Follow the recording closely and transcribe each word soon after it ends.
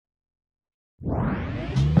Hi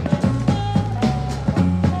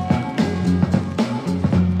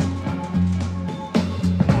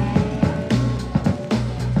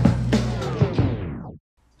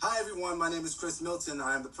everyone, my name is Chris Milton.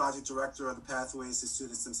 I am the project director of the Pathways to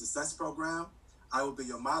Student Success program. I will be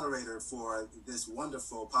your moderator for this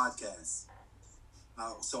wonderful podcast.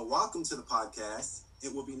 So welcome to the podcast.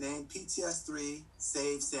 It will be named PTS3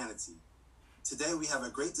 Save Sanity. Today we have a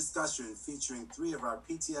great discussion featuring three of our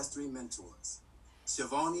PTS3 mentors,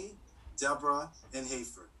 Shivani, Deborah, and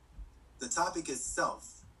Hayford. The topic is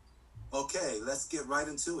self. Okay, let's get right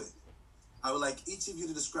into it. I would like each of you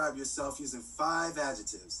to describe yourself using 5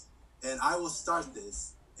 adjectives, and I will start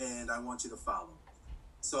this, and I want you to follow.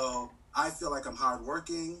 So I feel like I'm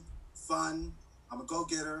hardworking, fun, I'm a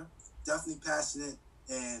go-getter, definitely passionate,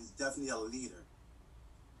 and definitely a leader.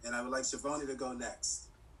 And I would like Shivani to go next.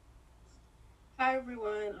 Hi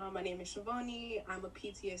everyone, my name is Shivani. I'm a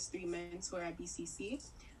PTS3 mentor at BCC.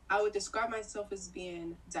 I would describe myself as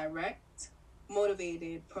being direct,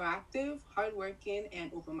 motivated, proactive, hardworking,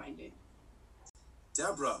 and open-minded.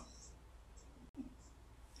 Deborah.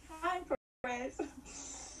 Hi, Chris.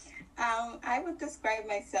 I would describe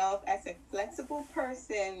myself as a flexible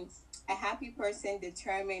person, a happy person,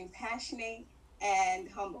 determined, passionate, and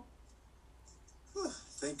humble.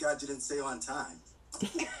 Thank God you didn't say on time.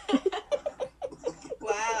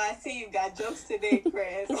 Wow, I see you got jokes today,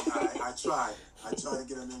 Chris. I try to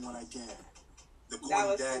get them in when I can. That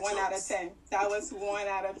was 1 out of 10. That was 1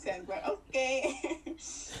 out of 10, but okay.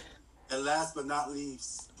 And last but not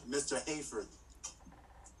least, Mr. Hayford.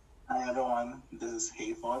 Hi everyone, this is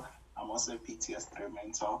Hayford. I'm also a PTS3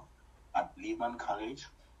 mentor at Lehman College.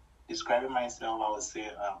 Describing myself, I would say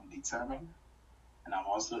I'm determined, and I'm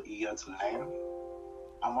also eager to learn.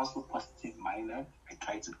 I'm also positive-minded. I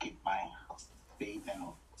try to keep my faith and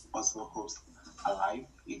also hopes alive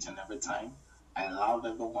each and every time. I love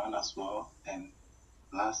everyone as well, and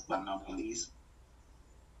last but not least,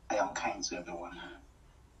 I am kind to everyone.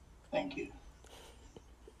 Thank you.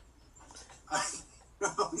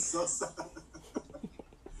 I'm so sorry.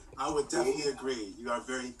 I would definitely agree. You are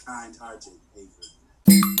very kind-hearted, Hayford.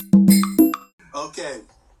 Okay,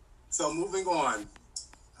 so moving on.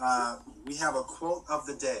 We have a quote of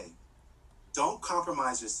the day. Don't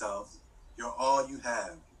compromise yourself. You're all you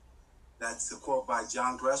have. That's a quote by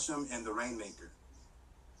John Gresham and the Rainmaker.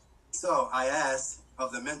 So I asked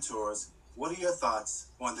of the mentors, what are your thoughts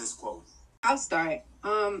on this quote? I'll start.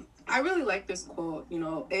 I really like this quote.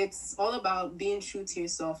 It's all about being true to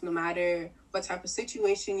yourself, no matter what type of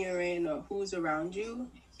situation you're in or who's around you.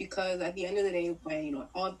 Because at the end of the day, when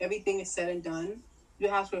everything is said and done, you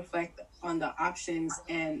have to reflect on the options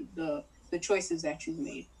and the choices that you've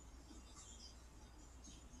made.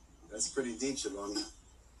 That's pretty deep, Shivani.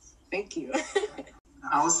 Thank you.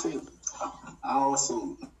 I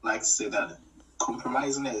also like to say that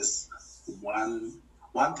compromising is one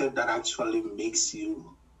thing that actually makes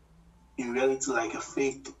you in reality like a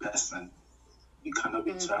fake person. You cannot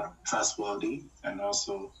be trustworthy, and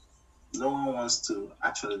also no one wants to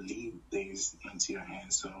actually leave things into your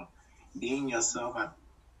hands. So being yourself at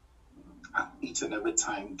each and every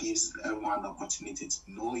time gives everyone the opportunity to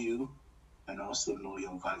know you and also know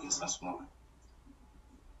your values as well.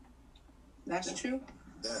 That's true.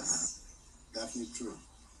 Yes, definitely true.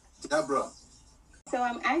 Deborah. So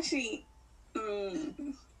I'm actually,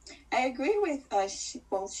 I agree with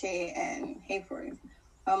both Shay and Hayford.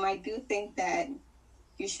 I do think that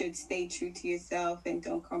you should stay true to yourself and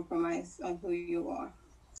don't compromise on who you are.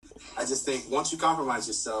 I just think once you compromise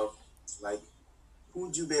yourself, like, who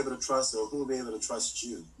would you be able to trust, or who will be able to trust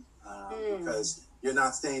you? Because you're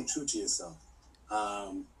not staying true to yourself.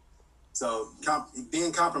 So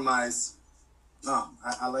being compromised,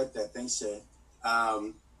 I like that. Thanks, Shay.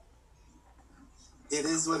 It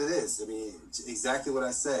is what it is. I mean, exactly what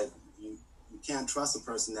I said. You can't trust a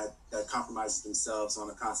person that compromises themselves on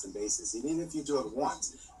a constant basis, even if you do it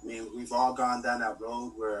once. I mean, we've all gone down that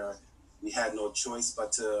road where we had no choice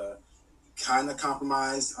but to kind of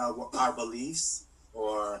compromise our beliefs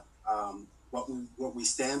or what we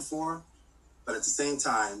stand for. But at the same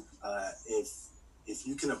time, if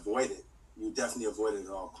you can avoid it, you definitely avoid it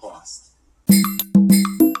at all costs.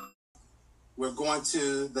 We're going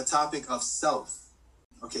to the topic of self.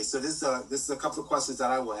 Okay, so this is a couple of questions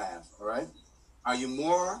that I will have. All right, are you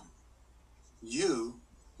more you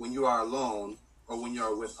when you are alone or when you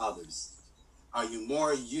are with others? Are you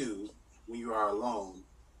more you when you are alone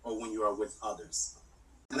or when you are with others?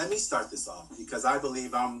 And let me start this off because I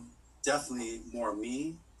believe I'm definitely more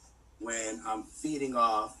me when I'm feeding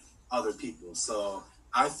off other people. So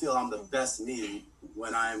I feel I'm the best me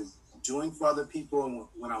when I'm doing for other people and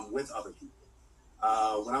when I'm with other people.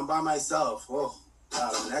 When I'm by myself, oh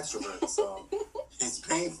God, I'm an extrovert, so it's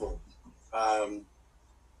painful.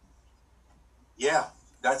 Yeah,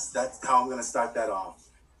 that's how I'm gonna start that off.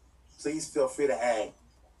 Please feel free to add.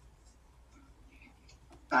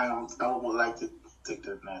 I would like to take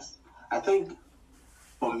the next. I think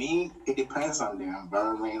for me, it depends on the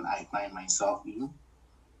environment I find myself in,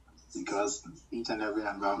 because each and every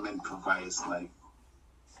environment provides like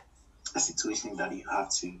a situation that you have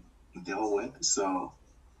to deal with. So,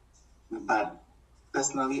 but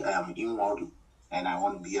personally, I am inward and I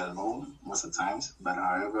want to be alone most of the times. But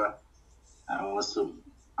however, I'm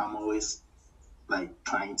always like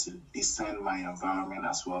trying to discern my environment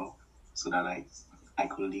as well, so that I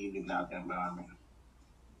could live in that environment.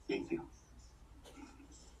 Thank you.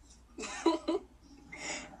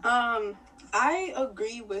 I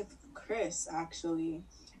agree with Chris, actually.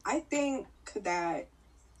 I think that,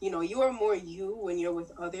 you are more you when you're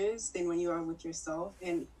with others than when you are with yourself.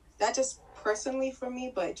 And that just personally for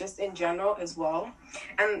me, but just in general as well.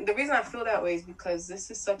 And the reason I feel that way is because this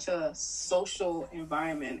is such a social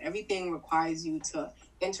environment. Everything requires you to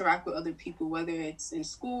interact with other people, whether it's in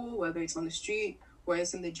school, whether it's on the street, or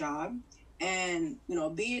it's in the job. And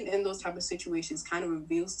being in those type of situations kind of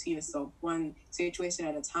reveals to yourself one situation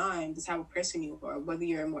at a time the type of person you are, whether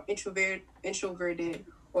you're more introverted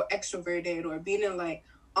or extroverted, or being in like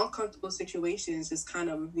uncomfortable situations just kind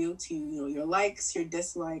of reveal to you, your likes, your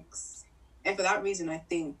dislikes. And for that reason, I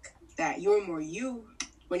think that you're more you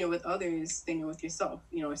when you're with others than you're with yourself.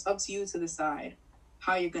 It's up to you to decide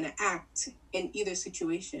how you're going to act in either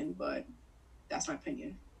situation, but that's my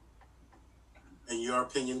opinion. And your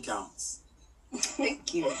opinion counts.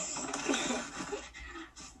 Thank you.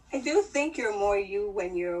 I do think you're more you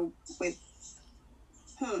when you're with.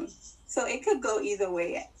 So it could go either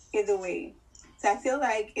way. Either way. So I feel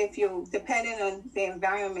like if you're depending on the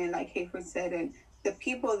environment, like Hayford said, and the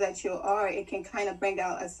people that you are, it can kind of bring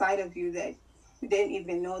out a side of you that you didn't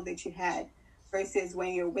even know that you had, versus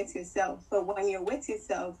when you're with yourself. But when you're with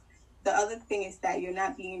yourself, the other thing is that you're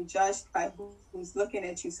not being judged by who's looking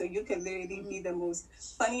at you. So you can literally be the most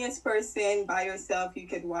funniest person by yourself. You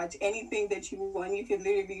could watch anything that you want. You could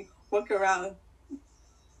literally walk around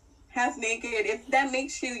half naked. If that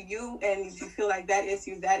makes you you, and if you feel like that is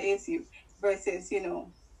you, that is you. Versus,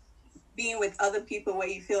 being with other people where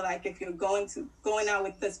you feel like if you're going out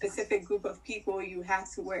with a specific group of people, you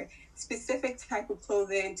have to wear specific type of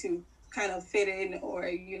clothing to kind of fit in, or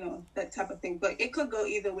that type of thing. But it could go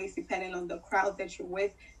either way depending on the crowd that you're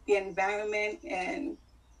with, the environment, and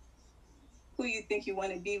who you think you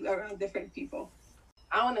want to be around different people.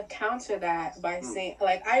 I want to counter that by saying,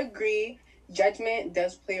 like, I agree, judgment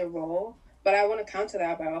does play a role, but I want to counter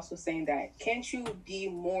that by also saying that can't you be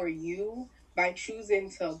more you by choosing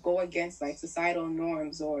to go against like societal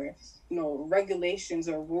norms or regulations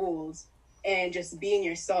or rules, and just being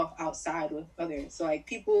yourself outside with others? So like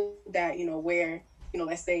people that wear,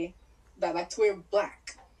 let's say, that like to wear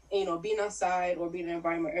black, and, being outside or being in an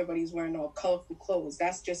environment where everybody's wearing all colorful clothes,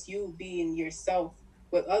 that's just you being yourself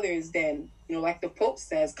with others. Then like the Pope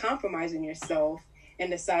says, compromising yourself and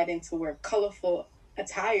deciding to wear colorful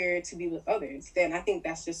attire to be with others. Then I think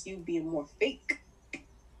that's just you being more fake.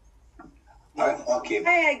 Okay.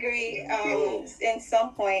 I agree. In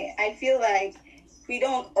some point, I feel like we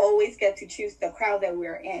don't always get to choose the crowd that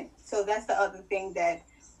we're in. So that's the other thing that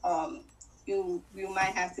you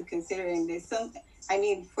might have to consider in this.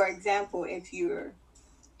 For example, if you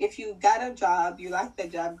got a job, you like the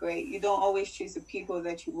job, great. You don't always choose the people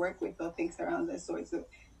that you work with or things around that sort. So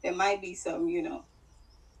there might be some,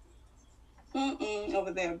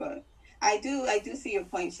 over there. But I do see your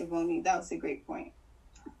point, Shavoni. That was a great point.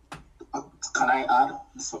 Can I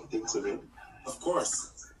add something to it? Of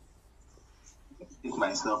course. Take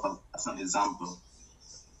myself as an example.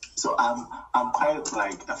 So I'm quite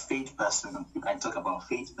like a faith person. If I talk about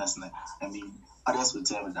faith person, I mean others will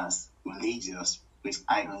tell me that's religious, which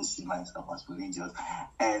I don't see myself as religious.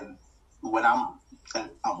 And when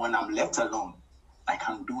I'm left alone, I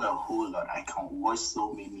can do a whole lot. I can watch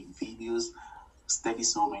so many videos, study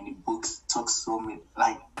so many books, talk so many,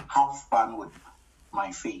 like have fun with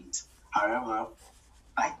my faith. However,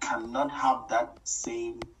 I cannot have that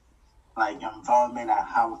same like environment I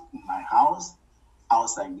have in my house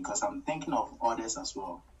outside, because I'm thinking of others as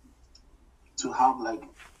well. To have like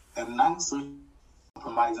a non-social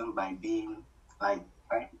compromising by being like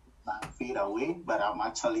fade away, but I'm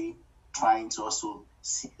actually trying to also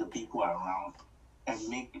see the people around and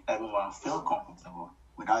make everyone feel comfortable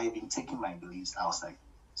without even taking my beliefs outside.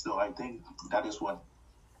 So I think that is what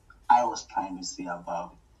I was trying to say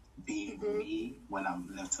about being me when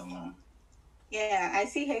I'm left alone. Yeah, I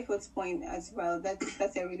see Hayford's point as well.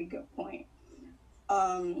 That's a really good point.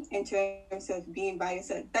 In terms of being by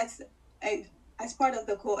yourself, that's a, as part of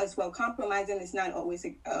the quote as well. Compromising is not always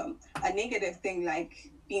a negative thing, like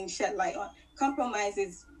being shed light on. Compromise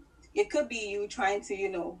is, it could be you trying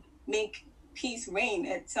to, make peace reign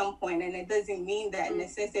at some point, and it doesn't mean that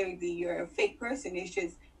necessarily you're a fake person. It's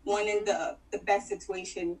just wanting the best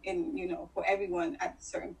situation in, for everyone at a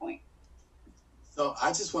certain point. So I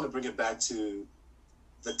just want to bring it back to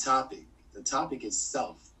the topic. The topic is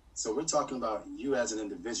self. So we're talking about you as an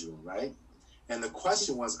individual, right? And the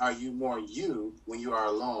question was, are you more you when you are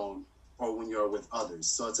alone or when you're with others?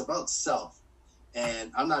 So it's about self.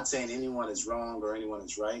 And I'm not saying anyone is wrong or anyone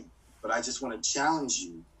is right, but I just want to challenge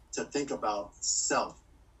you to think about self,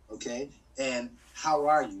 okay? And how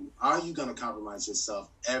are you? Are you going to compromise yourself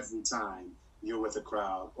every time you're with a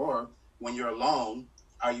crowd? Or when you're alone,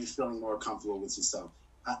 are you feeling more comfortable with yourself?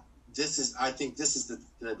 I think this is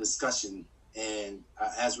the discussion. And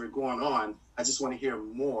as we're going on, I just want to hear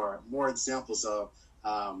more examples of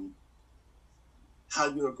how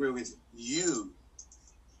you agree with you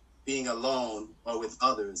being alone or with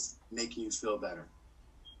others making you feel better.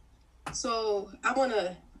 So I want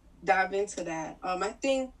to dive into that. I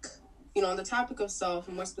think, on the topic of self,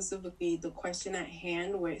 and more specifically, the question at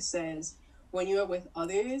hand where it says, when you're with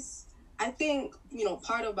others, I think,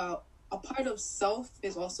 a part of self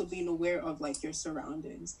is also being aware of like your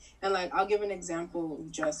surroundings. And like, I'll give an example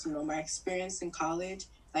of just, my experience in college.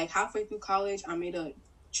 Like halfway through college, I made a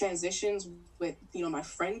transitions with, my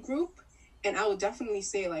friend group. And I would definitely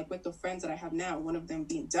say like with the friends that I have now, one of them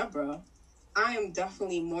being Deborah, I am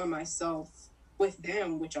definitely more myself with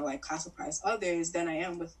them, which are like classified as others, than I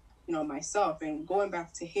am with, myself. And going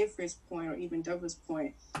back to Hayford's point or even Deborah's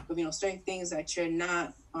point of, certain things that you're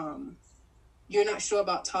not sure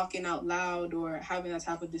about talking out loud or having that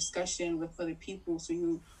type of discussion with other people. So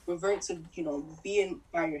you revert to, being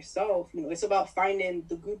by yourself. It's about finding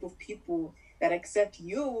the group of people that accept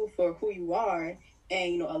you for who you are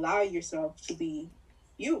and, allow yourself to be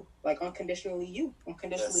you, like unconditionally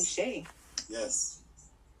Yes. Shay. Yes.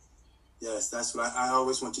 Yes, that's what I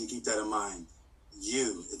always want you to keep that in mind.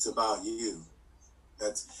 You, it's about you.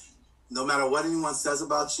 That's no matter what anyone says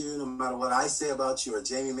about you, no matter what I say about you or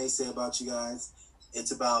Jamie may say about you guys,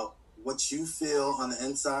 it's about what you feel on the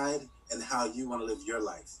inside and how you want to live your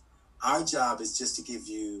life. Our job is just to give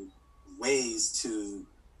you ways to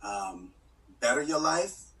better your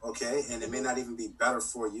life, okay? And it may not even be better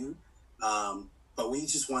for you, but we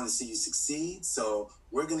just want to see you succeed. So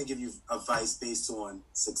we're going to give you advice based on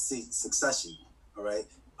succession, all right?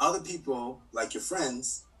 Other people, like your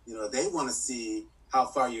friends, they want to see how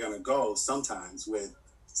far you're going to go sometimes with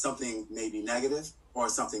something maybe negative or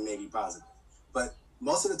something maybe positive. But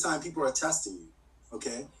most of the time, people are testing you,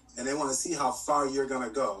 okay? And they want to see how far you're going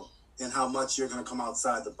to go and how much you're going to come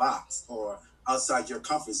outside the box or outside your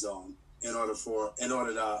comfort zone in order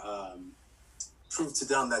to prove to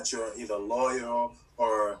them that you're either loyal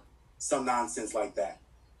or some nonsense like that.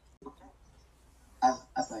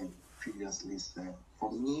 As I previously said,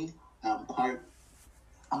 for me, I'm quite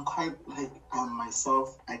like I'm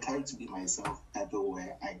myself. I try to be myself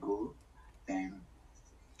everywhere I go, and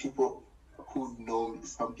people who know me,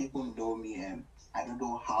 some people know me, and I don't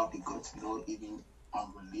know how they got to know, even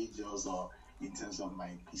I'm religious or in terms of my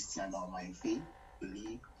Christian or my faith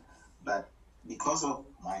belief, but because of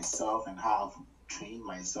myself and how I've trained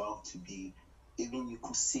myself to be, even you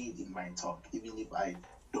could see it in my talk, even if I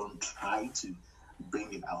don't try to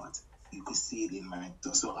bring it out, you could see it in my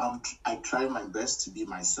talk. So I try my best to be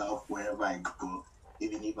myself wherever I go,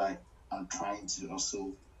 even if I'm trying to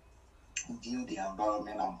also view the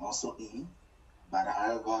environment I'm also in. But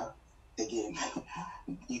however, again,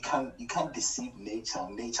 you can't deceive nature.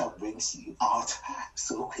 Nature brings you out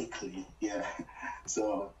so quickly. Yeah.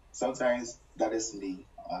 So sometimes that is me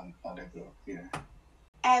on the go. Yeah.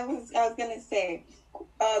 I was gonna say,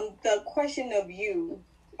 the question of you.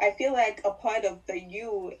 I feel like a part of the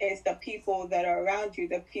you is the people that are around you,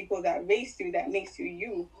 the people that raised you, that makes you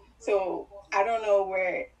you. So I don't know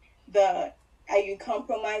where the are you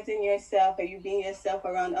compromising yourself? Are you being yourself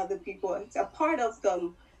around other people? It's a part of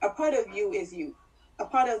them. A part of you is you. A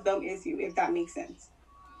part of them is you. If that makes sense.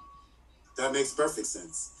 That makes perfect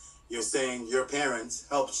sense. You're saying your parents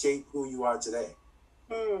helped shape who you are today.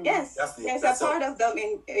 Yes, Definitely. there's a part of them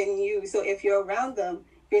in you. So if you're around them,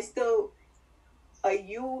 you're still a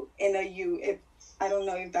you and a you. If I don't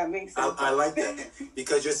know if that makes sense. I like that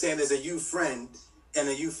because you're saying there's a you friend and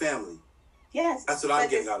a you family. Yes. That's what I'm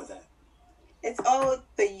getting out of that. it's all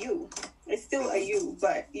the you. It's still a you,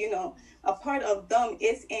 but a part of them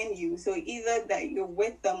is in you. So either that you're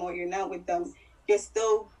with them or you're not with them, you're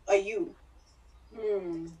still a you.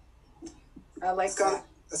 I like that.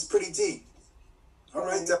 That's pretty deep. All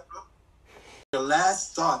right, Right. Deborah. Your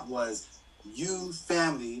last thought was you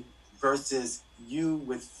family versus you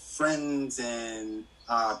with friends and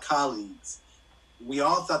colleagues. We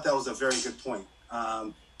all thought that was a very good point.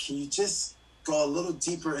 Can you just go a little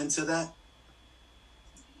deeper into that?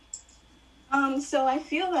 So I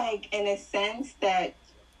feel like in a sense that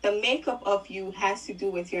the makeup of you has to do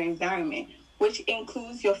with your environment, which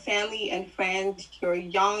includes your family and friends, your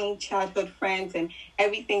young childhood friends, and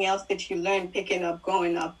everything else that you learned picking up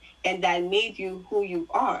growing up, and that made you who you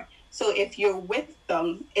are. So if you're with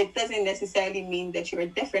them, it doesn't necessarily mean that you're a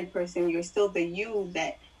different person. You're still the you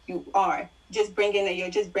that you are. You're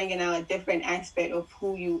just bringing out a different aspect of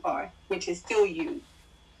who you are, which is still you.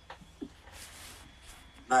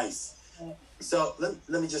 Nice. So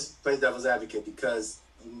let me just play devil's advocate, because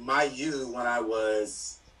my you when I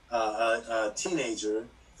was a teenager,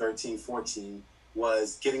 13, 14,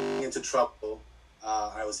 was getting into trouble.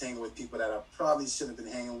 I was hanging with people that I probably shouldn't have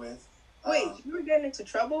been hanging with. Wait, you were getting into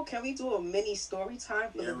trouble? Can we do a mini story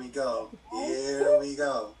time? Here we go. Here we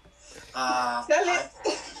go.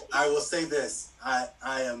 I will say this. I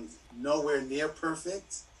am nowhere near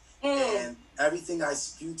perfect. And everything I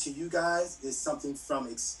spew to you guys is something from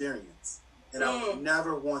experience. And I would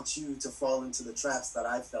never want you to fall into the traps that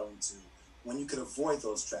I fell into when you could avoid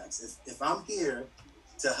those traps. If I'm here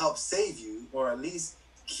to help save you, or at least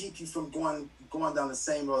keep you from going down the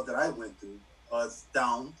same road that I went through, or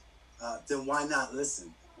down, then why not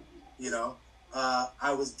listen?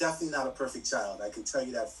 I was definitely not a perfect child. I can tell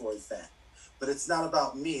you that for a fact. But it's not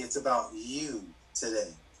about me. It's about you today.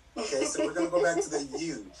 Okay, so we're going to go back to the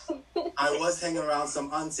you. I was hanging around some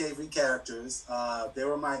unsavory characters. They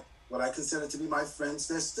were what I consider to be my friends.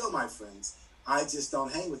 They're still my friends. I just don't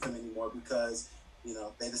hang with them anymore because,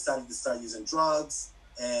 they decided to start using drugs,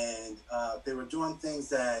 and they were doing things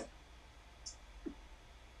that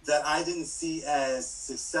I didn't see as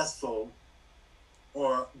successful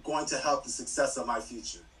or going to help the success of my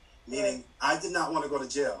future. Meaning, I did not want to go to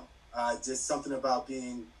jail. Just something about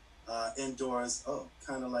being indoors,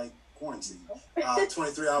 kind of like quarantine.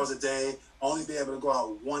 23 hours a day, only be able to go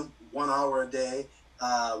out one hour a day.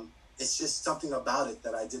 It's just something about it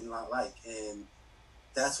that I did not like. And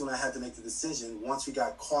that's when I had to make the decision. Once we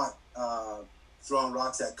got caught throwing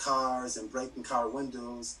rocks at cars and breaking car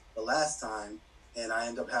windows the last time, and I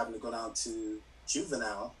ended up having to go down to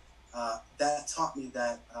juvenile, that taught me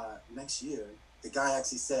that next year, the guy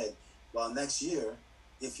actually said, well, next year,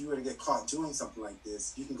 if you were to get caught doing something like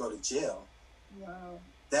this, you can go to jail. Wow.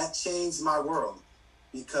 That changed my world,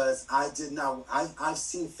 because I've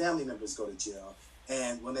seen family members go to jail,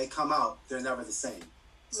 and when they come out, they're never the same.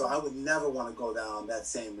 So I would never want to go down that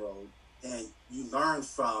same road. And you learn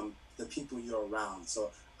from the people you're around.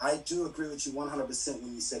 So I do agree with you 100%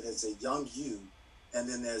 when you said there's a young you, and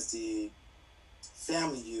then there's the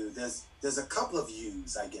family you. There's a couple of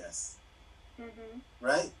yous, I guess.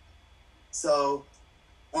 Right? So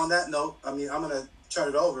on that note, I'm going to turn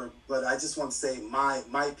it over, but I just want to say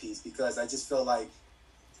my piece, because I just feel like,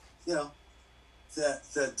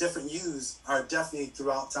 the different yous are definitely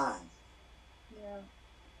throughout time. Yeah,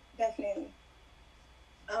 definitely.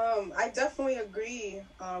 I definitely agree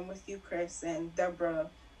with you, Chris and Deborah,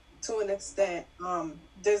 to an extent.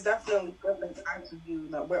 There's definitely different types of you.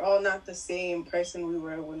 Like, we're all not the same person we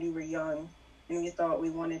were when we were young, and we thought we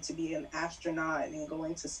wanted to be an astronaut and go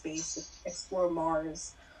into space, explore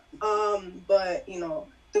Mars. But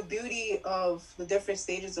the beauty of the different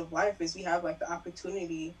stages of life is we have like the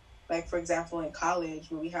opportunity, like for example in college,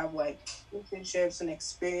 where we have like internships and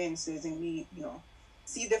experiences, and we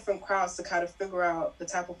see different crowds to kind of figure out the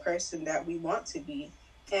type of person that we want to be.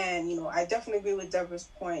 And I definitely agree with Deborah's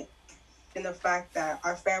point in the fact that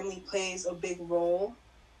our family plays a big role.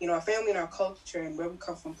 Our family and our culture and where we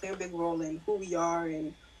come from play a big role in who we are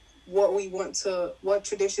and what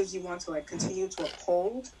traditions you want to like continue to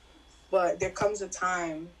uphold. But there comes a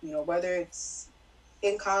time, whether it's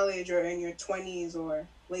in college or in your 20s or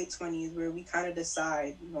late 20s, where we kind of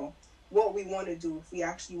decide, what we want to do, if we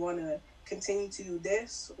actually want to continue to do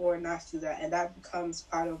this or not do that. And that becomes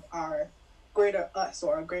part of our greater us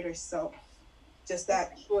or our greater self. Just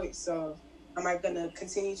that choice of, am I going to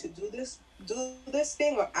continue to do this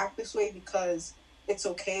thing or act this way because it's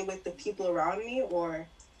okay with the people around me, or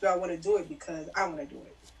do I want to do it because I want to do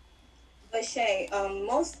it? But Shay,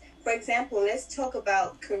 for example, let's talk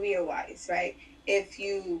about career-wise, right? If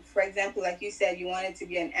you, for example, like you said, you wanted to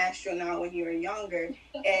be an astronaut when you were younger,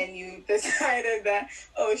 and you decided that,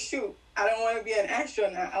 oh shoot, I don't want to be an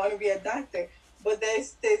astronaut, I want to be a doctor. But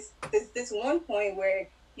there's this one point where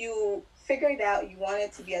you figured out you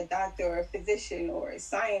wanted to be a doctor or a physician or a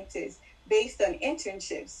scientist based on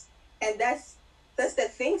internships, and that's the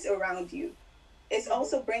things around you. It's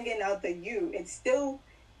also bringing out the you. It's still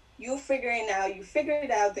you figured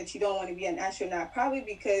out that you don't want to be an astronaut, probably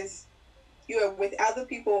because you were with other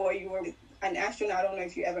people or you were with an astronaut. I don't know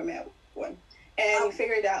if you ever met one, and you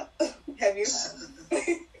figured out. Have you?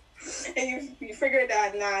 And you figured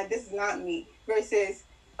out, nah, this is not me. Versus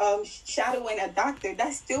shadowing a doctor,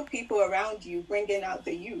 that's still people around you bringing out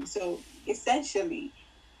the you. So essentially,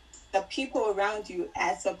 the people around you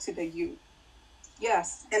adds up to the you.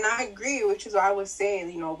 Yes, and I agree, which is what I was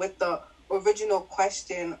saying, with the original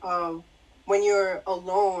question of when you're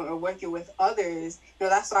alone or working with others,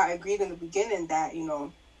 that's why I agreed in the beginning that,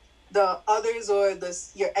 the others or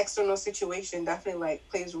your external situation definitely like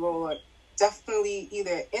plays a role, or definitely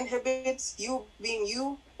either inhibits you being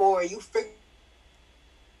you or you figuring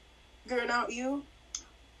out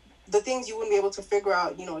the things you wouldn't be able to figure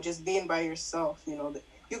out, just being by yourself.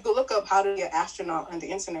 You could look up how to be an astronaut on the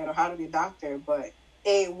internet or how to be a doctor, but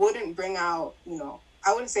it wouldn't bring out,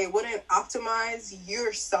 I wouldn't say it wouldn't optimize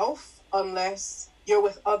yourself unless you're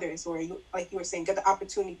with others, or you, like you were saying, get the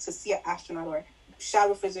opportunity to see an astronaut or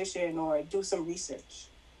shadow a physician or do some research.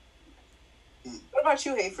 What about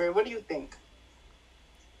you, Hafer? What do you think?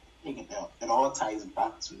 I think it all ties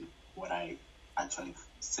back to what I actually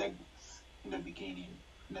said in the beginning,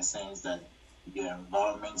 in the sense that your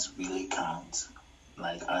environment really counts.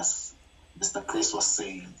 Like as Mr. Chris was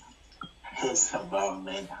saying, his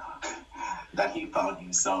environment that he found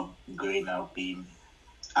himself growing up in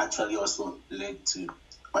actually also led to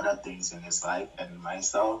other things in his life and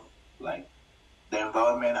myself. Like the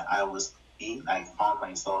environment I was in, I found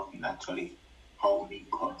myself in actually helped me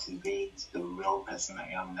cultivate the real person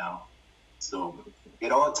I am now. So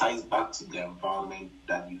it all ties back to the environment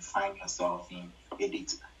that you find yourself in.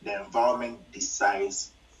 The environment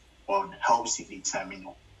decides or helps you determine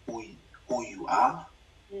who you are,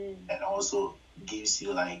 and also gives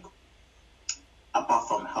you, like, apart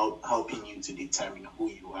from helping you to determine who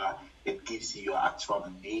you are, it gives you your actual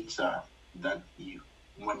nature, that you,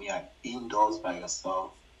 when you're indoors by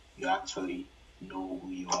yourself, you actually know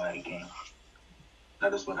who you are again.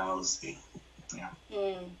 That is what I would say. Yeah.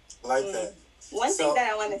 I like that. One thing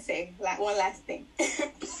that I want to say, like one last thing,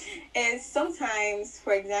 is sometimes,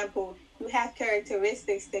 for example, you have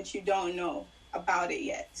characteristics that you don't know about it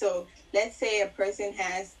yet. So let's say a person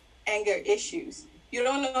has anger issues. You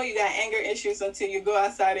don't know you got anger issues until you go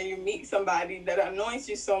outside and you meet somebody that annoys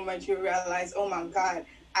you so much, you realize, oh my God,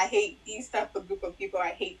 I hate these type of group of people. I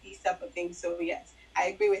hate these type of things. So yes, I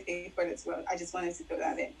agree with Aford as well. I just wanted to throw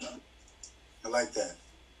that in. I like that.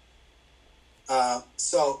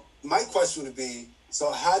 So my question would be,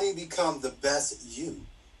 so how do you become the best you?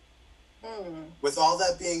 With all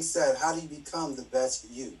that being said, how do you become the best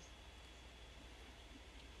you?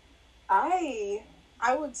 I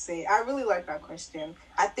would say I really like that question.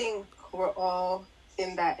 I think we're all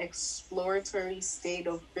in that exploratory state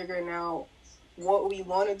of figuring out what we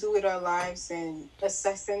want to do with our lives and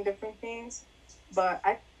assessing different things. But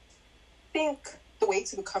I think the way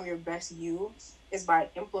to become your best you is by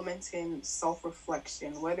implementing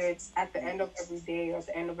self-reflection, whether it's at the end of every day or at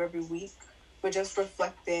the end of every week, but just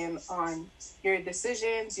reflecting on your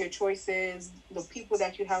decisions, your choices, the people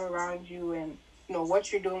that you have around you, and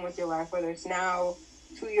what you're doing with your life, whether it's now,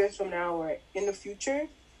 2 years from now, or in the future,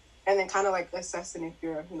 and then kind of like assessing if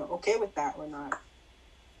you're okay with that or not.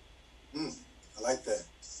 I like that.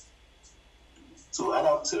 To add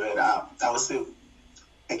up to it, I would say,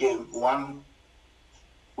 again,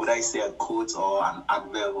 would I say a quote or an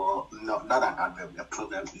adverb, or no, not an adverb, a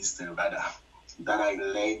proverb instead, rather, that I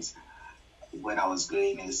learned when I was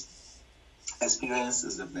growing is, experience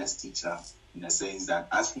is the best teacher, in the sense that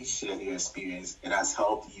as you share your experience, it has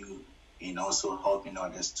helped you in also helping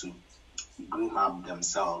others to groom up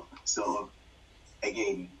themselves. So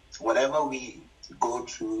again, whatever we go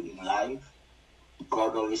through in life,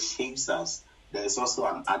 God always shapes us. There is also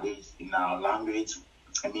an adage in our language,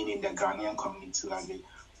 in the Ghanaian community language,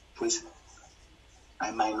 which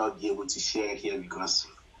I might not be able to share here because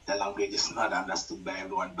the language is not understood by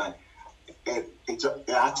everyone, but it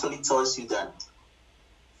actually tells you that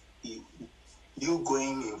you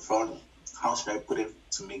going in front, how should I put it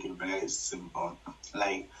to make it very simple?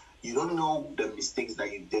 Like, you don't know the mistakes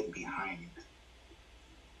that you did behind,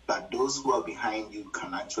 but those who are behind you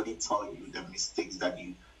can actually tell you the mistakes that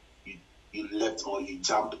you you left or you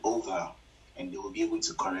jumped over, and they will be able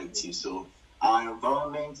to correct you. So our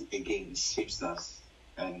environment again shapes us,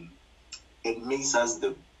 and it makes us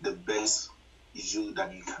the best you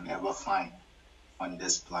that you can ever find on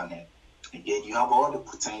this planet. Again, you have all the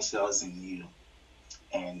potentials in you,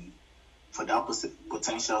 and for that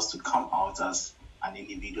potentials to come out as an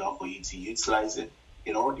individual, for you to utilize it,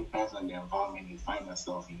 it all depends on the environment you find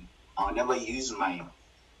yourself in. I'll never use my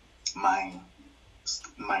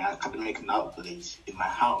academic knowledge in my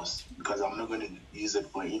house because I'm not going to use it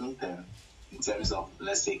for anything in terms of,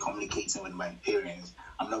 let's say, communicating with my parents.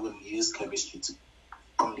 I'm not going to use chemistry to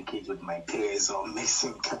communicate with my parents or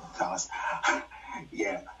mixing chemicals.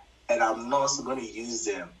 Yeah. And I'm not also going to use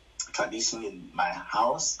the tradition in my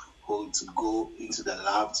household to go into the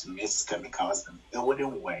lab to mix chemicals. It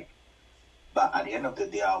wouldn't work. But at the end of the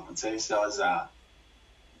day, our potentials are,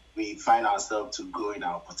 we find ourselves to grow in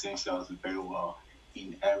our potentials very well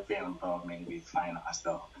in every environment we find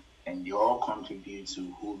ourselves. And they all contribute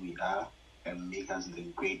to who we are and make us the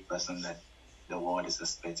great person that the world is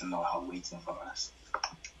expecting or are waiting for us.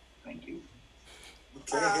 Thank you.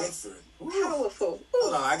 Okay, Hayford. Powerful.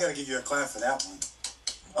 Hold on, I gotta give you a clap for that one.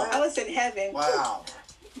 I was in heaven. Wow.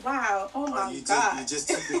 Wow. Oh my You God. just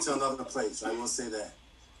took me to another place. I will say that.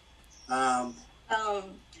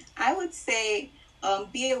 I would say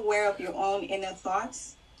be aware of your own inner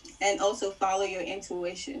thoughts and also follow your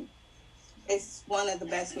intuition. It's one of the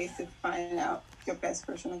best ways to find out your best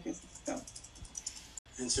version of yourself.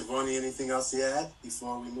 And Shivani, anything else to add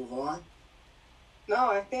before we move on?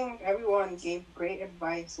 No, I think everyone gave great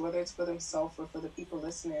advice, whether it's for themselves or for the people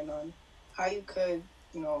listening, on how you could,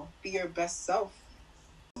 be your best self.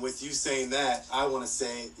 With you saying that, I want to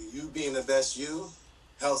say you being the best you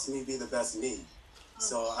helps me be the best me.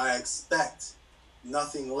 So I expect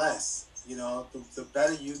nothing less. The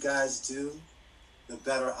better you guys do, the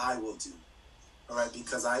better I will do. All right,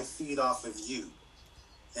 because I feed off of you.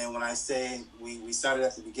 And when I say we started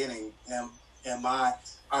at the beginning,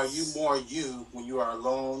 are you more you when you are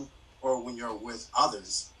alone or when you're with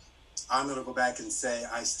others? I'm going to go back and say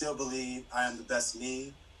I still believe I am the best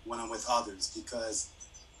me when I'm with others, because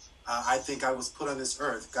I think I was put on this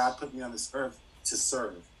earth. God put me on this earth to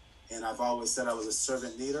serve. And I've always said I was a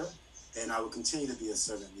servant leader, and I will continue to be a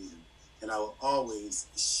servant leader. And I will always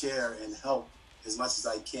share and help as much as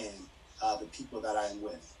I can the people that I am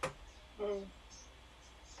with.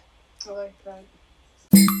 I like that.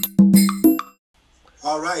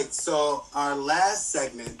 All right, so our last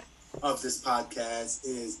segment of this podcast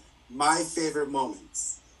is my favorite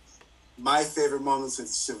moments. My favorite moments with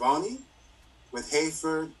Shivani, with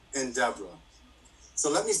Hayford, and Deborah. So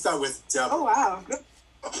let me start with Deborah. Oh, wow.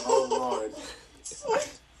 Oh, Lord.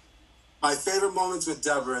 My favorite moments with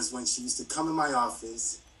Deborah is when she used to come in my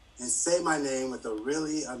office and say my name with a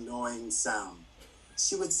really annoying sound.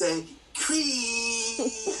 She would say,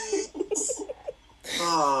 Crease.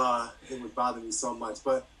 It would bother me so much.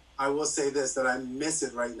 But I will say this, that I miss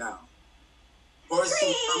it right now. Or she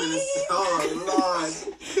would come in and say, oh,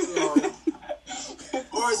 Lord.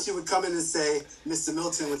 Or she would come in and say, Mr.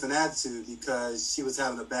 Milton, with an attitude because she was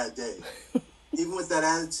having a bad day. Even with that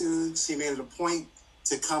attitude, she made it a point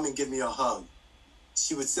to come and give me a hug.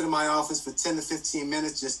 She would sit in my office for 10 to 15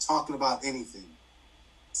 minutes just talking about anything.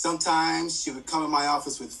 Sometimes she would come in my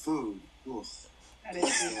office with food. Oof.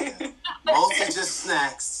 Yeah. Mostly just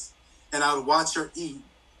snacks. And I would watch her eat.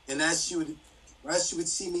 And as she would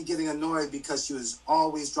see me getting annoyed because she was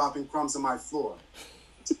always dropping crumbs on my floor.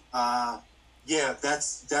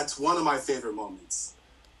 That's one of my favorite moments.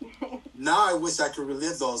 Now I wish I could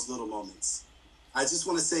relive those little moments. I just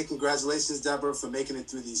want to say congratulations, Deborah, for making it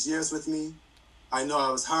through these years with me. I know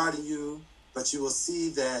I was hard on you, but you will see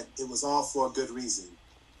that it was all for a good reason.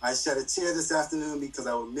 I shed a tear this afternoon because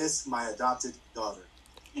I will miss my adopted daughter.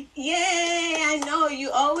 Yay! I know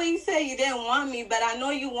you always say you didn't want me, but I know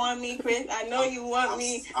you want me, Chris. I know you want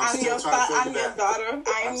me. I'm your daughter. I'm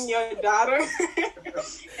your daughter.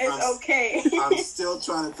 It's okay. I'm still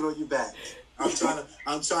trying to throw you back. I'm trying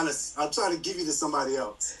to give you to somebody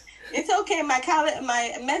else. It's okay. My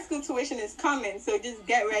med school tuition is coming, so just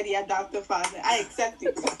get ready, adopt a father. I accept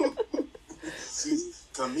it. She's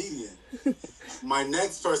a comedian. My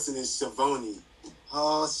next person is Shivani.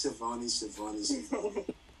 Oh, Shivani.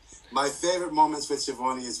 My favorite moments with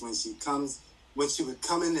Shivani is when she would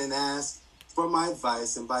come in and ask for my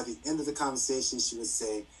advice, and by the end of the conversation, she would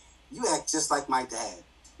say, "You act just like my dad."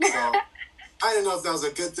 So I didn't know if that was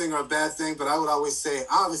a good thing or a bad thing, but I would always say,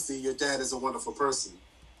 obviously, your dad is a wonderful person.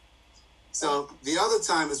 So the other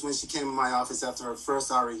time is when she came in my office after her first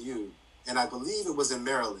REU, and I believe it was in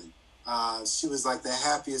Maryland. She was like the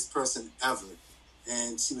happiest person ever.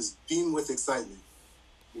 and she was beaming with excitement.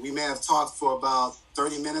 We may have talked for about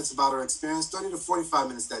 30 minutes about her experience, 30 to 45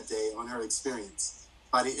 minutes that day on her experience.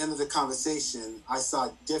 By the end of the conversation, I saw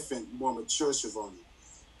a different, more mature Shavoni.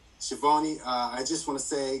 Shavoni, I just want to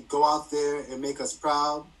say, go out there and make us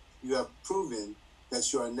proud. You have proven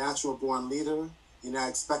that you're a natural-born leader, and I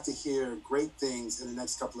expect to hear great things in the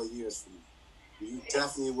next couple of years from you. You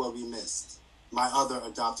definitely will be missed. My other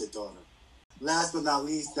adopted daughter. Last but not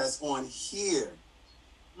least, that's on here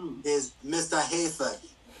is Mr. Hayford.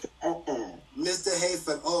 Mr.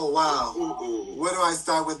 Hayford, oh wow. Where do I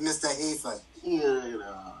start with Mr. Hayford?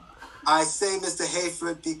 I say Mr.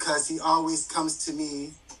 Hayford because he always comes to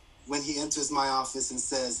me when he enters my office and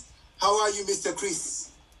says, "How are you, Mr.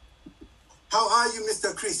 Chris? How are you,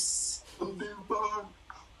 Mr. Chris?"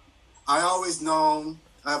 I've always known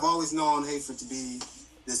Hayford to be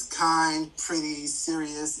this kind, pretty,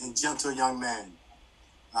 serious, and gentle young man.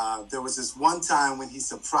 There was this one time when he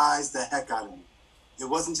surprised the heck out of me. It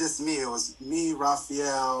wasn't just me. It was me,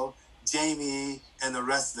 Raphael, Jamie, and the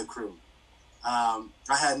rest of the crew. I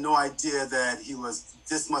had no idea that he was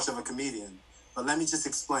this much of a comedian. But let me just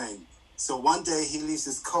explain. So one day he leaves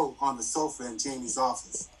his coat on the sofa in Jamie's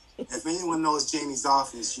office. If anyone knows Jamie's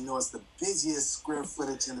office, you know it's the busiest square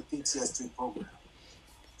footage in the PTS3 program.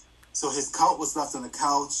 So his coat was left on the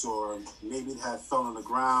couch, or maybe it had fell on the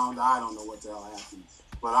ground. I don't know what the hell happened.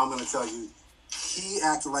 But I'm going to tell you, he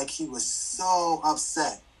acted like he was so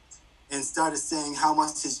upset and started saying how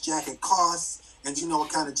much his jacket costs, and you know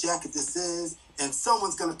what kind of jacket this is, and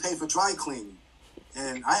someone's going to pay for dry cleaning.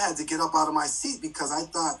 And I had to get up out of my seat because I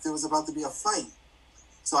thought there was about to be a fight.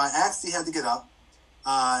 So I actually had to get up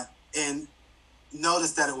and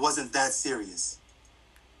notice that it wasn't that serious.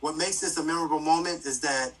 What makes this a memorable moment is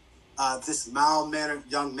that this mild-mannered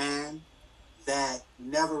young man that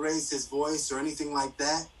never raised his voice or anything like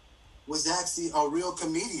that was actually a real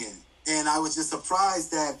comedian. And I was just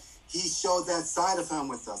surprised that he showed that side of him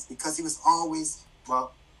with us, because he was always,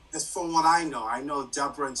 well, that's from what I know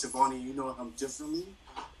Deborah and Shavoni, you know him differently,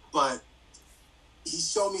 but he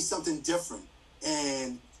showed me something different.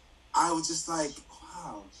 And I was just like,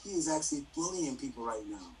 wow, he is actually bullying people right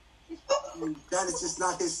now. And that is just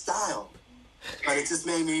not his style. But it just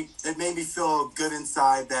made me feel good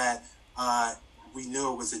inside that we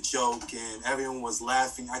knew it was a joke and everyone was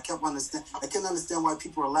laughing. I couldn't understand why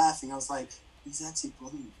people were laughing. I was like, he's actually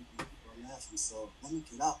bullying people. People are laughing. So let me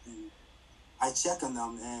get up and I check on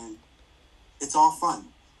them, and it's all fun.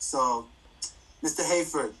 So, Mr.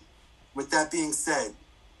 Hayford, with that being said,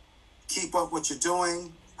 keep up what you're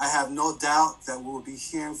doing. I have no doubt that we will be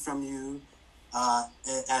hearing from you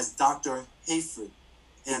as Dr. Hayford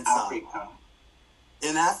in Africa.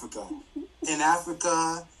 In Africa,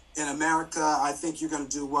 in America, I think you're going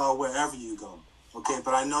to do well wherever you go. Okay,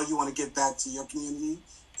 but I know you want to get back to your community,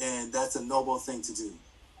 and that's a noble thing to do.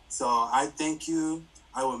 So I thank you.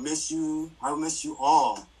 I will miss you. I will miss you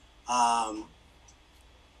all.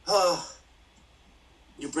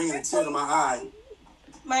 You're bringing a tear to my eye.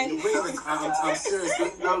 I'm serious.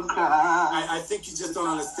 I think you just don't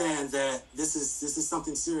understand that this is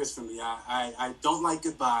something serious for me. I don't like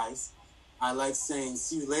goodbyes. I like saying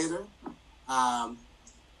see you later. But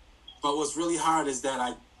what's really hard is that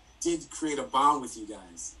I did create a bond with you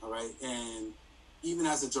guys, all right? And even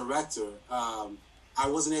as a director, I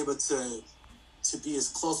wasn't able to be as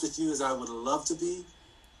close with you as I would have loved to be,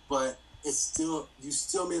 but you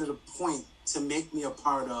still made it a point to make me a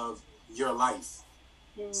part of your life.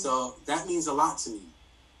 So that means a lot to me.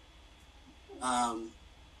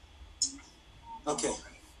 Okay,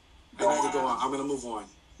 I need to go on. I'm going to move on.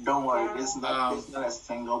 Don't worry, it's not a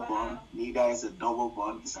single bond. Neither is a double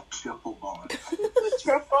bond, it's a triple bond.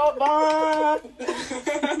 Triple bond!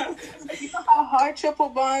 You know how hard triple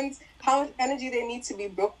bonds, how much energy they need to be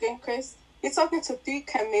broken, Chris? You're talking to 3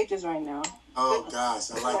 chem majors right now. Oh, gosh,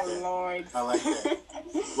 I like that. Lord. I like that.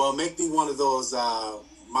 Well, make me one of those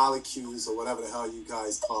molecules or whatever the hell you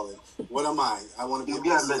guys call it. What am I? I want to be a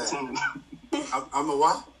piece of that. I'm a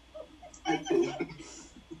what?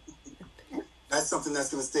 That's something that's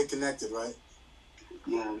going to stay connected, right?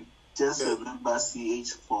 Yeah, just remember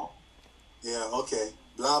CH4. Yeah, okay.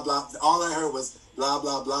 Blah, blah. All I heard was blah,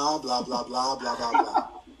 blah, blah, blah, blah, blah, blah, blah, blah.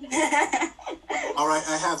 All right,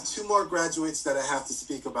 I have 2 more graduates that I have to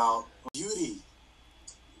speak about.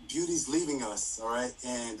 Beauty's leaving us, all right?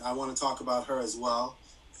 And I want to talk about her as well.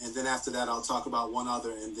 And then after that, I'll talk about one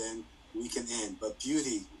other, and then we can end. But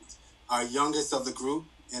Beauty, our youngest of the group,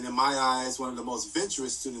 and in my eyes, one of the most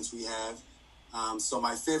venturous students we have. So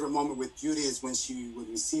my favorite moment with Beauty is when she would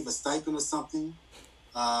receive a stipend or something,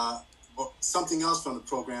 or something else from the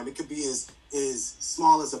program. It could be as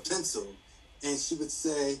small as a pencil. and she would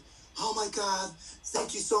say, "Oh my God,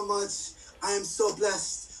 thank you so much. I am so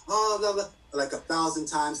blessed." Oh, blah, blah, like 1,000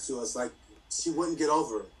 times to us. Like she wouldn't get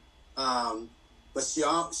over it. But she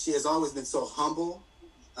has always been so humble,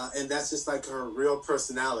 and that's just like her real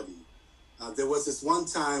personality. There was this one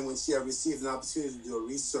time when she had received an opportunity to do a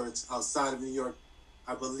research outside of New York.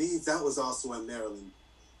 I believe that was also in Maryland,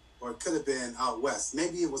 or it could have been out west.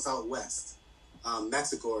 Maybe it was out west,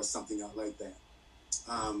 Mexico or something out like that.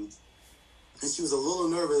 And she was a little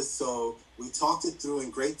nervous, so we talked it through in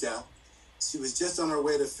great depth. She was just on her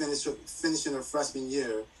way to finishing her freshman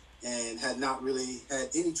year and had not really had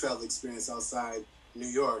any travel experience outside New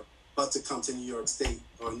York, but to come to New York State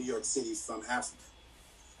or New York City from Africa.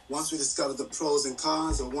 Once we discovered the pros and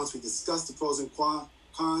cons, or once we discussed the pros and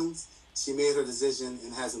cons, she made her decision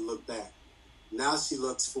and hasn't looked back. Now she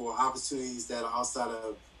looks for opportunities that are outside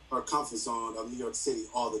of her comfort zone of New York City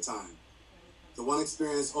all the time. The one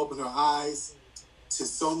experience opened her eyes to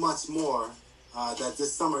so much more that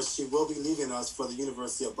this summer she will be leaving us for the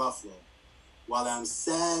University of Buffalo. While I'm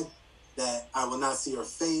sad that I will not see her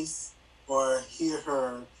face or hear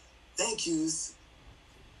her thank yous,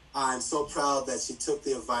 I'm so proud that she took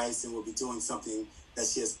the advice and will be doing something that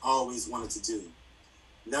she has always wanted to do.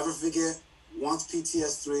 Never forget, once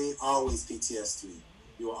PTS3, always PTS3.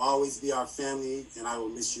 You will always be our family, and I will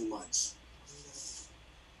miss you much.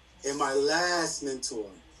 And my last mentor,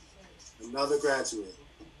 another graduate,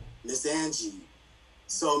 Miss Angie.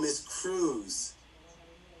 So Miss Cruz,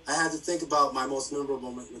 I had to think about my most memorable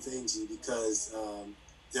moment with Angie because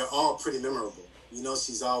they're all pretty memorable. You know,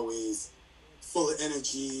 she's always full of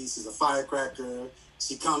energy. She's a firecracker.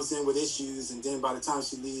 She comes in with issues, and then by the time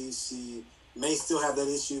she leaves, she may still have that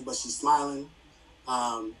issue, but she's smiling.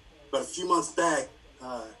 But a few months back,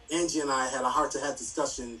 Angie and I had a heart-to-heart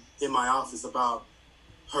discussion in my office about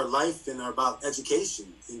her life and about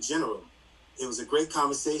education in general. It was a great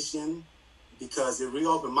conversation because it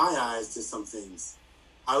reopened my eyes to some things.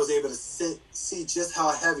 I was able to see just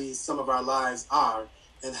how heavy some of our lives are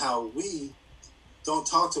and how we don't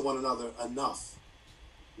talk to one another enough.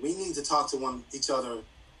 We need to talk to each other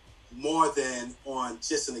more than on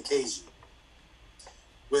just an occasion.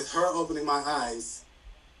 With her opening my eyes,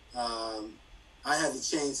 I had to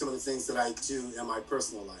change some of the things that I do in my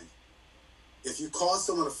personal life. If you call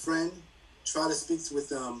someone a friend, try to speak with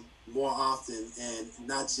them more often and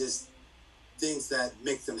not just things that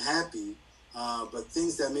make them happy, but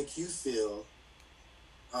things that make you feel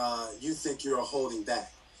you think you're holding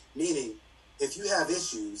back. Meaning, if you have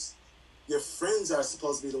issues, your friends are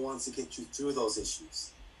supposed to be the ones to get you through those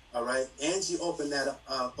issues. All right? Angie opened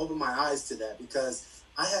my eyes to that because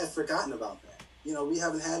I had forgotten about that. You know, we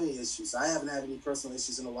haven't had any issues. I haven't had any personal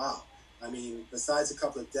issues in a while. I mean, besides a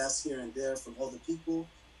couple of deaths here and there from older people,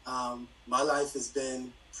 my life has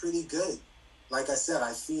been pretty good. Like I said,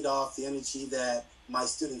 I feed off the energy that my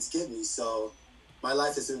students give me, so my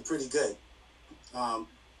life has been pretty good.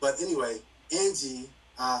 But anyway, Angie,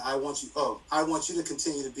 I want you to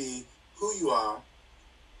continue to be who you are,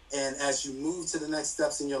 and as you move to the next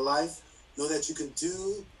steps in your life, know that you can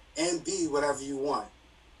do and be whatever you want.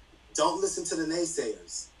 Don't listen to the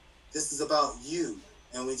naysayers. This is about you.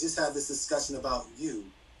 And we just had this discussion about you.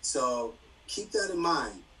 So keep that in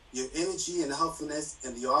mind. Your energy and helpfulness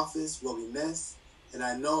in the office will be missed. And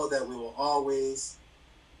I know that we will always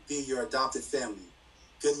be your adopted family.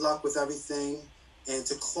 Good luck with everything. And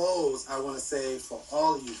to close, I want to say for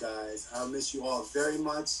all of you guys, I miss you all very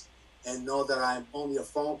much and know that I'm only a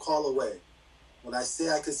phone call away. When I say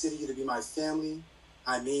I consider you to be my family,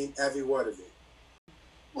 I mean every word of it.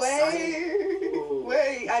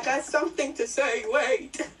 Wait, I got something to say.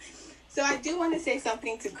 Wait. So I do want to say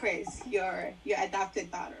something to Chris, your adopted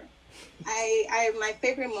daughter. I my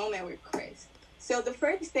favorite moment with Chris. So the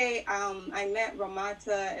first day I met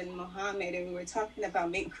Ramata and Mohammed, and we were talking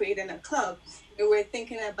about creating a club. And we were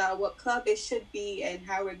thinking about what club it should be and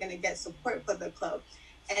how we're going to get support for the club.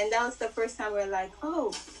 And that was the first time we were like,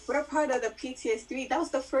 oh, we're part of the PTS3. That was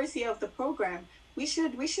the first year of the program. We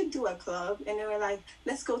should do a club. And they were like,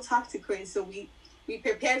 let's go talk to Chris. So we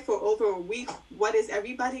prepared for over a week. What is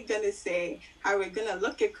everybody going to say? How we're going to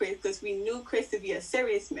look at Chris, because we knew Chris to be a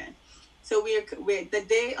serious man. So we're on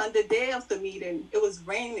the day of the meeting, it was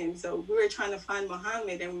raining. So we were trying to find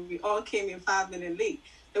Mohammed, and we all came in 5 minutes late.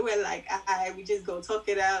 They were like, we just go talk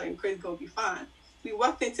it out and Chris go be fine. We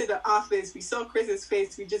walked into the office. We saw Chris's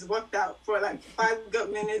face. We just walked out for like 5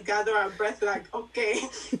 good minutes, gather our breath, like, okay.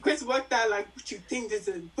 Chris walked out like, what you think this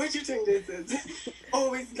is? What you think this is?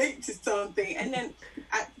 Always late to something. And then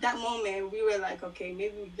at that moment, we were like, okay,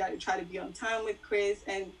 maybe we got to try to be on time with Chris.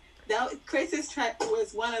 And Chris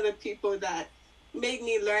was one of the people that made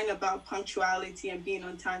me learn about punctuality and being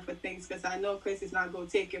on time for things, because I know Chris is not going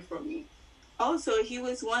to take it from me. Also, he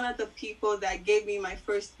was one of the people that gave me my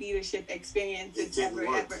first leadership experiences ever.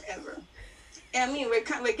 I mean,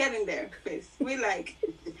 we're getting there, Chris. We like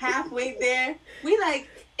halfway there. We like,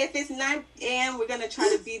 if it's 9 a.m., we're gonna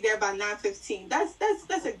try to be there by 9:15.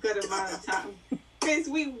 That's a good amount of time. Chris,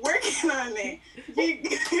 we working on it. Be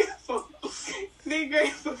grateful. Be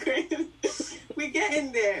grateful, Chris. We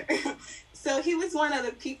getting there. So he was one of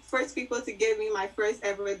the first people to give me my first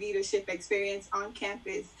ever leadership experience on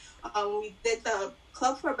campus. We did the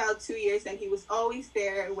club for about 2 years, and he was always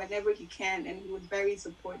there whenever he can, and he was very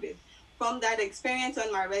supportive. From that experience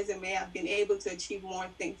on my resume, I've been able to achieve more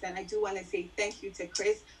things, and I do want to say thank you to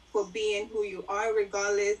Chris for being who you are,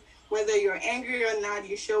 regardless. Whether you're angry or not,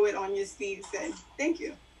 you show it on your sleeves, and thank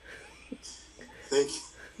you. Thank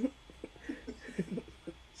you.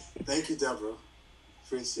 Thank you, Deborah.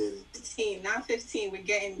 Appreciate it. 15, not 15. We're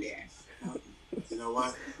getting there. You know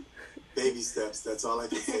what? Baby steps. That's all I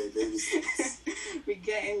can say. Baby steps. We're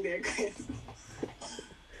getting there, Chris.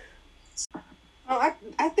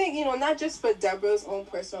 I think, not just for Deborah's own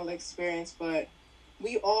personal experience, but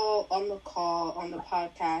we all on the call, on the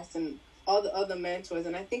podcast, and all the other mentors,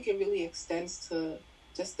 and I think it really extends to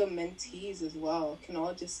just the mentees as well, can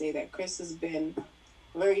all just say that Chris has been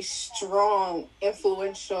a very strong,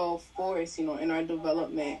 influential force, in our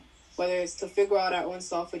development, whether it's to figure out our own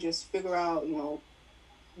self or just figure out,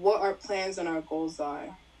 what our plans and our goals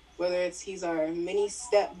are. Whether it's he's our mini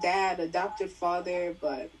stepdad, adopted father,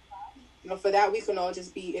 but for that, we can all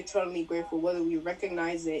just be eternally grateful, whether we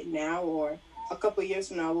recognize it now or a couple of years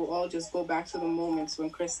from now. We'll all just go back to the moments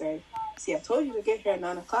when Chris said, see, I told you to get here at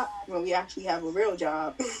 9 o'clock when we actually have a real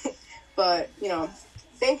job. But,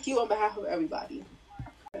 thank you on behalf of everybody.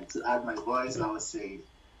 And to add my voice, I would say,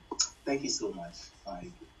 thank you so much.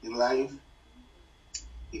 Like, in life,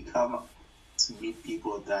 you come to meet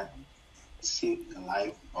people that shape your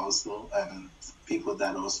life also, and people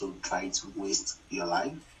that also try to waste your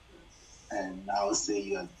life. And I would say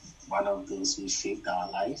you're one of those who shaped our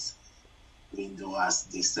lives. Even though, as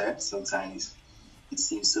they said, sometimes it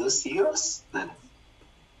seems so serious, but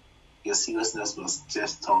your seriousness was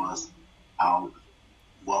just towards our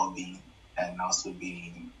well-being and also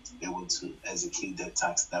being able to execute the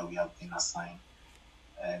tasks that we have been assigned.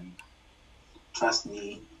 And trust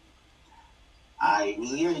me, I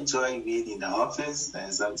really enjoy being in the office,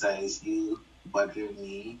 and sometimes you bothering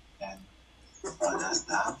me and other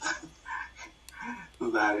stuff.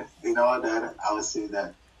 But in all that, I would say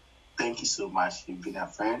that thank you so much. You've been a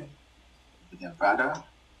friend, you've been a brother,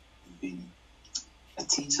 you've been a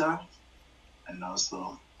teacher, and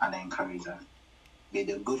also an encourager. May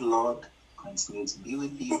the good Lord continue to be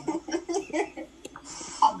with you.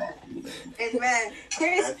 Amen. Amen.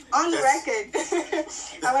 Chris, on record,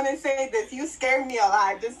 I want to say this. You scared me a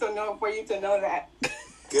lot, just for you to know that.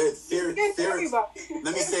 Good. Fear.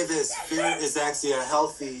 Let me say this. Fear is actually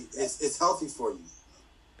it's healthy for you.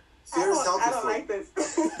 Fear is healthy for you. I don't like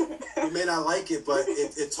this. You may not like it, but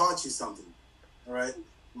it taught you something. All right?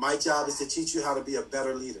 My job is to teach you how to be a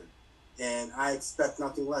better leader. And I expect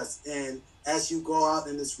nothing less. And as you go out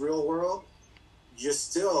in this real world, you're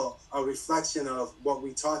still a reflection of what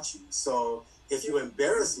we taught you. So if you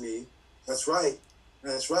embarrass me, that's right.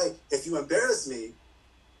 If you embarrass me,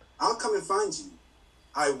 I'll come and find you.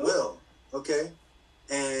 I will. Okay?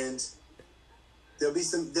 And there's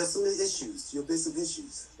some issues. There'll be some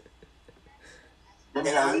issues. And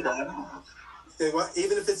say what?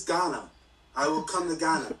 Even if it's Ghana, I will come to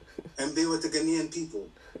Ghana and be with the Ghanaian people.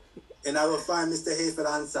 And I will find Mr. Hayford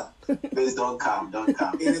Ansa. Please don't come. And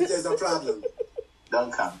if there's a problem,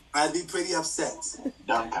 don't come. I'd be pretty upset.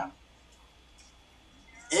 Don't come.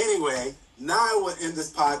 Anyway, now I will end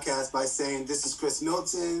this podcast by saying this is Chris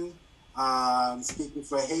Milton, speaking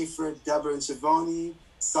for Hayford, Deborah, and Shavoni,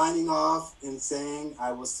 signing off and saying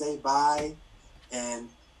I will say bye and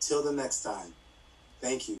till the next time.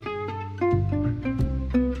 Thank you.